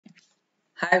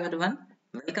Hi everyone,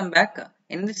 welcome back.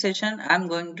 In this session, I am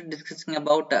going to discussing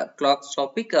about clocks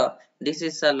topic. This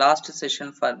is the last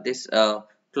session for this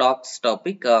clocks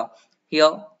topic.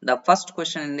 Here, the first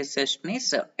question in this session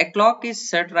is: a clock is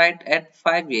set right at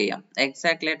 5 a.m.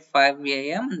 Exactly at 5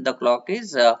 a.m. the clock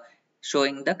is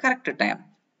showing the correct time.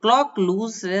 Clock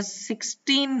loses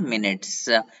 16 minutes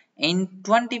in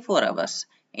 24 hours.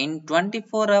 In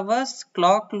 24 hours,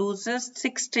 clock loses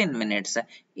 16 minutes.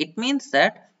 It means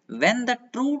that when the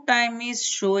true time is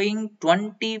showing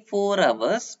 24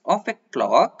 hours of a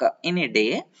clock in a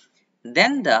day,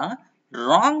 then the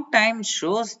wrong time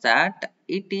shows that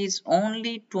it is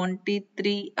only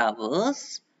 23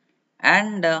 hours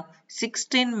and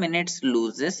 16 minutes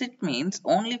loses. It means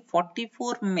only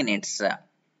 44 minutes.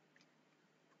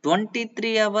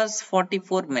 23 hours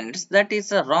 44 minutes, that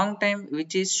is a wrong time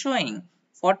which is showing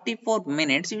 44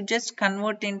 minutes. You just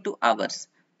convert into hours,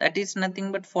 that is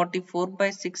nothing but 44 by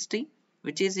 60,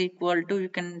 which is equal to, you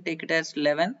can take it as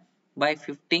 11 by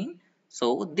 15.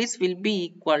 So this will be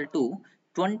equal to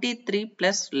 23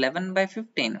 plus 11 by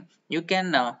 15. You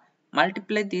can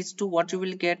multiply these two. What you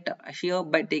will get here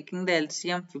by taking the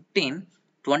LCM 15,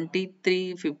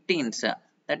 23 15s,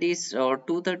 that is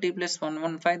 230 plus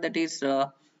 115, that is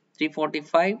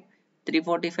 345.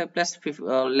 345 plus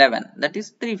 11, that is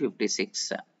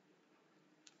 356,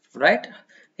 right?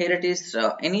 Here it is,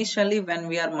 initially when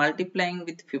we are multiplying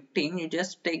with 15, you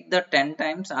just take the 10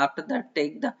 times, after that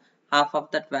take the half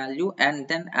of that value and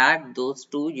then add those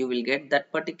two. You will get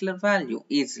that particular value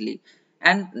easily,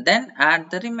 and then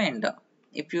add the remainder.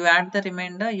 If you add the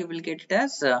remainder, you will get it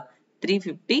as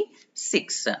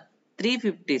 356.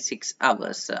 356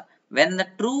 hours, when the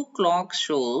true clock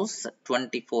shows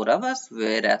 24 hours,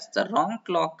 whereas the wrong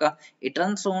clock it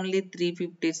runs only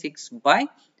 356 by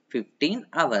 15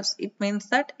 hours. It means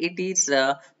that it is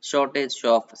a shortage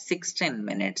of 16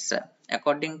 minutes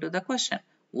according to the question.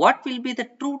 What will be the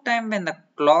true time when the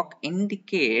clock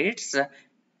indicates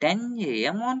 10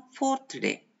 a.m. on 4th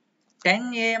day?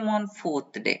 10 a.m. on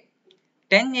 4th day.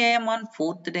 10 a.m. on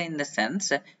 4th day, in the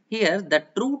sense here the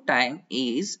true time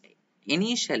is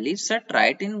initially set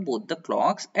right in both the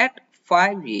clocks at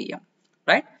 5 a.m.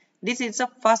 right? This is the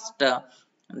first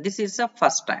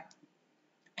time.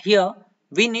 Here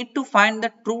we need to find the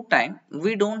true time.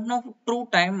 We don't know true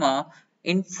time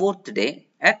in 4th day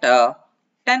at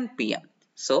 10 p.m.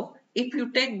 So if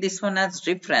you take this one as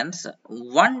reference,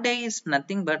 one day is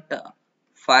nothing but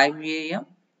 5 a.m.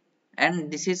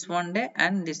 and this is one day,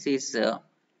 and this is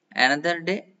another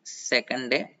day, second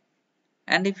day.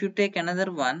 And if you take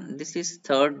another one, this is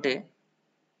third day.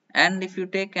 And if you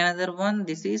take another one,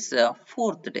 this is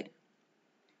fourth day.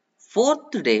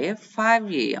 Fourth day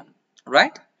 5 a.m.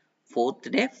 right? Fourth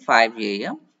day 5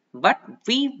 a.m. But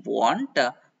we want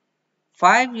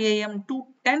 5 a.m. to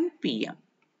 10 p.m.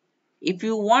 If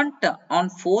you want on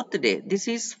fourth day, this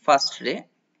is first day,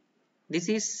 this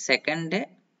is second day,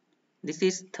 this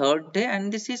is third day,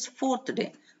 and this is fourth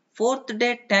day. Fourth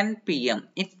day 10 p.m.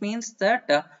 It means that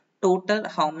total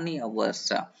how many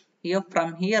hours? Here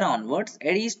from here onwards,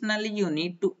 additionally you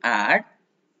need to add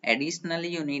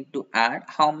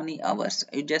how many hours.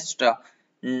 You just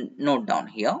note down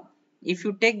here. If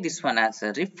you take this one as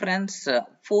a reference,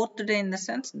 fourth day, in the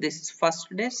sense this is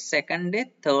first day, second day,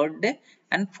 third day,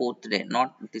 and fourth day,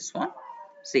 not this one.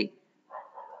 See,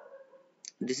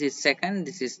 this is second,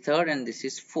 this is third, and this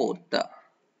is fourth.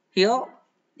 Here,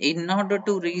 in order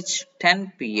to reach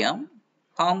 10 p.m.,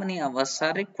 how many hours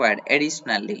are required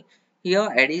additionally? Here,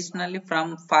 additionally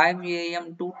from 5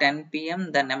 a.m. to 10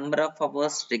 p.m., the number of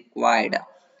hours required.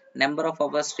 Number of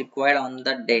hours required on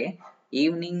the day,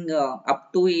 evening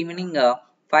up to evening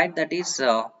 5, that is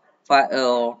 12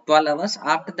 hours.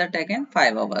 After that again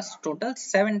 5 hours. Total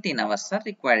 17 hours are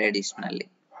required additionally.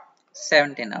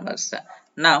 17 hours.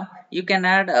 Now you can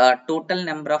add a total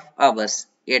number of hours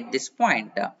at this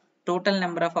point. Total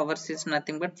number of hours is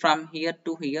nothing but from here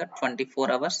to here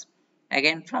 24 hours.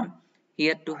 Again from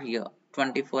here to here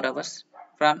 24 hours.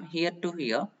 From here to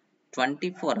here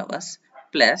 24 hours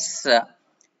plus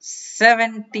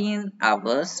 17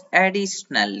 hours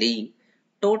additionally.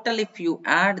 Total, if you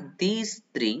add these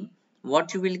three,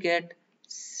 what you will get?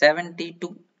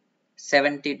 72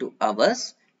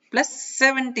 hours plus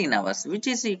 17 hours, which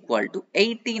is equal to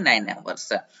 89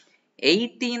 hours.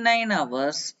 89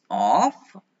 hours of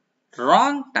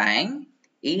wrong time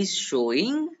is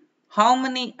showing how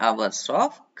many hours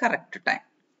of correct time.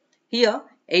 Here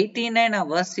 89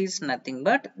 hours is nothing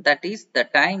but, that is the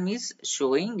time is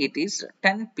showing it is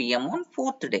 10 p.m. on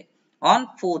 4th day. On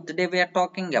 4th day we are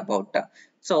talking about.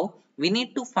 So we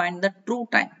need to find the true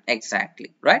time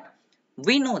exactly, right?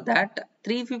 We know that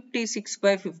 356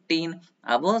 by 15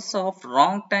 hours of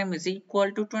wrong time is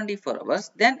equal to 24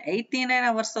 hours. Then 89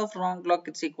 hours of wrong clock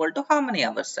is equal to how many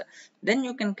hours? Then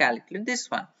you can calculate this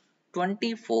one.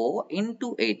 24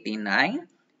 into 89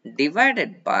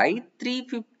 divided by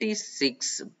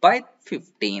 356 by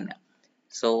 15.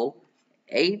 So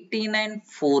 89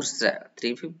 fours are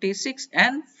 356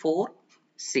 and 4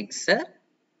 6 are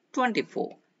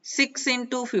 24. 6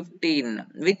 into 15,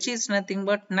 which is nothing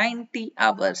but 90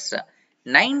 hours.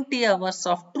 90 hours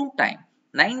of true time.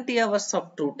 90 hours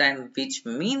of true time, which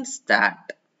means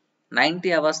that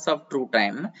 90 hours of true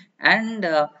time, and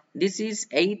this is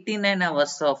 89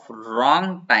 hours of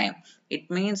wrong time.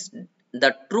 It means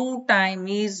the true time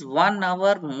is 1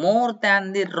 hour more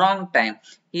than the wrong time.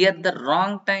 Here the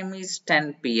wrong time is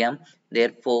 10 p.m.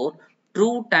 Therefore,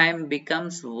 true time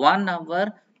becomes 1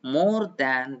 hour more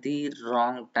than the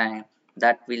wrong time.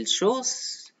 That will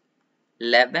shows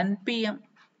 11 p.m.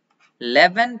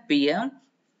 11 p.m.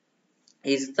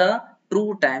 is the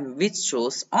true time which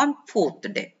shows on fourth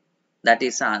day. That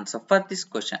is the answer for this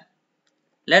question.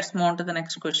 Let's move on to the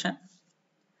next question.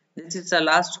 This is the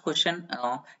last question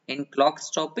in clocks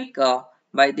topic.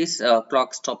 By this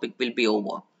clocks topic will be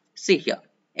over. See here,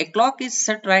 a clock is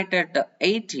set right at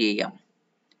 8 a.m.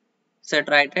 Set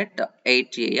right at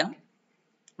 8 a.m.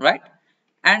 Right,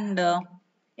 and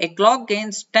a clock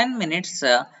gains 10 minutes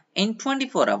in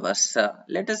 24 hours.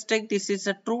 Let us take this is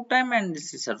a true time and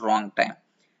this is a wrong time.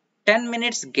 10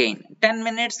 minutes gain. 10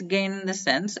 minutes gain in the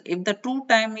sense, if the true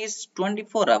time is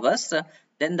 24 hours,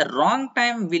 then the wrong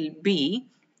time will be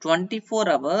 24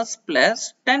 hours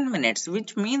plus 10 minutes,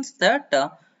 which means that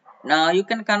now you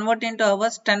can convert into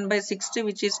hours. 10 by 60,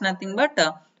 which is nothing but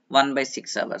 1 by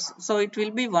 6 hours. So it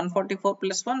will be 144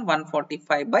 plus 1,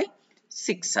 145 by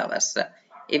 6 hours.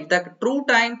 If the true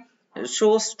time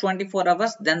shows 24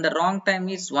 hours, then the wrong time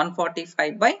is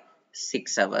 145 by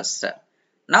 6 hours.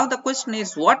 Now the question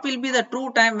is, what will be the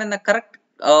true time when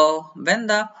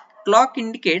the clock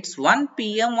indicates 1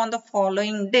 p.m. on the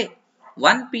following day?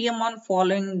 1 p.m. on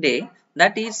following day,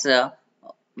 that is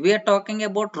we are talking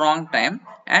about wrong time,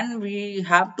 and we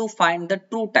have to find the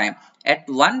true time at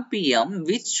 1 p.m.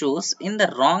 which shows in the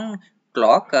wrong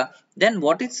clock. Then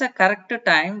what is the correct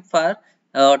time for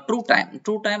true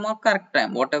time or correct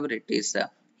time, whatever it is.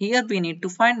 Here we need to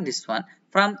find this one.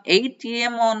 From 8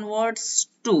 a.m. onwards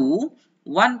to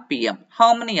 1 p.m.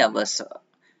 How many hours?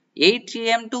 8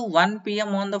 a.m. to 1 p.m.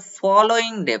 on the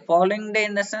following day. Following day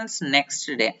in the sense next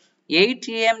day. 8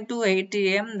 a.m. to 8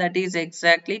 a.m. that is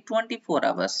exactly 24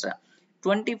 hours.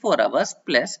 24 hours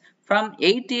plus from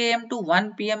 8 a.m. to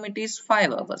 1 p.m. it is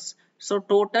 5 hours. So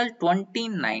total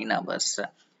 29 hours.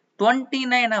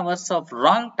 29 hours of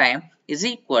wrong time is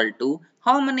equal to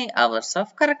how many hours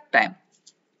of correct time?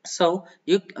 So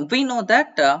we know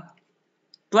that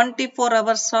 24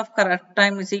 hours of correct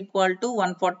time is equal to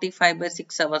 145 by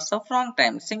 6 hours of wrong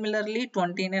time. Similarly,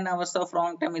 29 hours of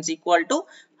wrong time is equal to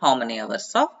how many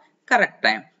hours of correct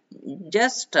time?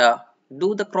 Just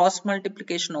do the cross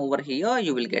multiplication over here,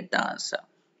 you will get the answer.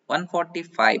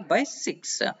 145 by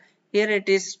 6. Here it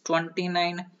is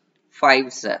 29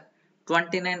 fives.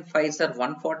 29 fives are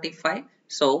 145.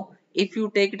 So, if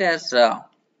you take it as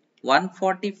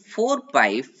 144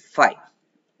 by 5,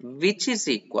 which is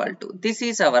equal to, this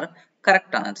is our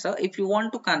correct answer. If you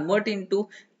want to convert into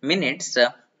minutes,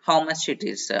 how much it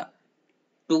is?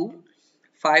 2,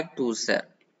 5 2s,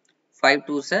 5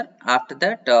 2s, after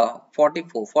that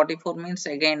 44. 44 means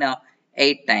again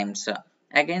 8 times.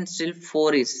 Again still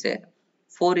 4 is there.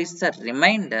 4 is the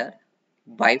remainder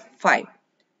by 5.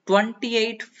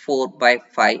 28 4 by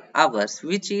 5 hours,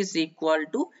 which is equal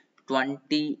to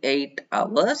 28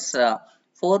 hours.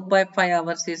 4 by 5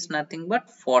 hours is nothing but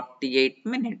 48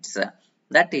 minutes.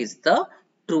 That is the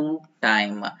true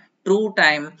time. True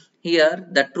time, here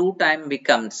the true time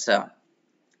becomes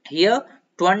here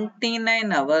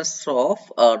 29 hours of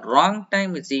wrong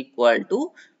time is equal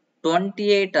to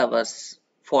 28 hours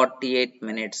 48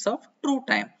 minutes of true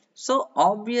time. So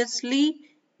obviously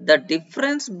the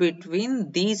difference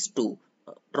between these two,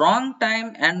 wrong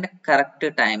time and correct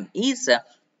time, is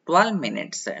 12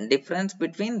 minutes. Difference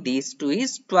between these two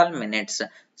is 12 minutes.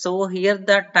 So here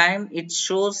the time it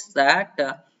shows that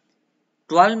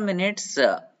 12 minutes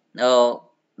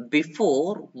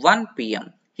before 1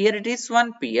 p.m. Here it is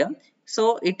 1 p.m.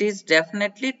 So it is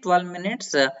definitely 12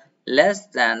 minutes less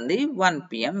than the 1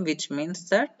 p.m. which means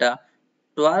that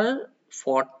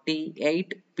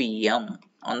 12:48 p.m.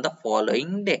 on the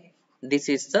following day. This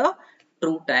is the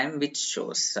true time which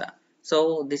shows.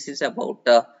 So this is about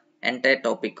the entire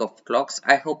topic of clocks.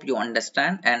 I hope you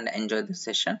understand and enjoy the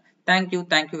session. Thank you.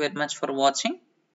 Thank you very much for watching.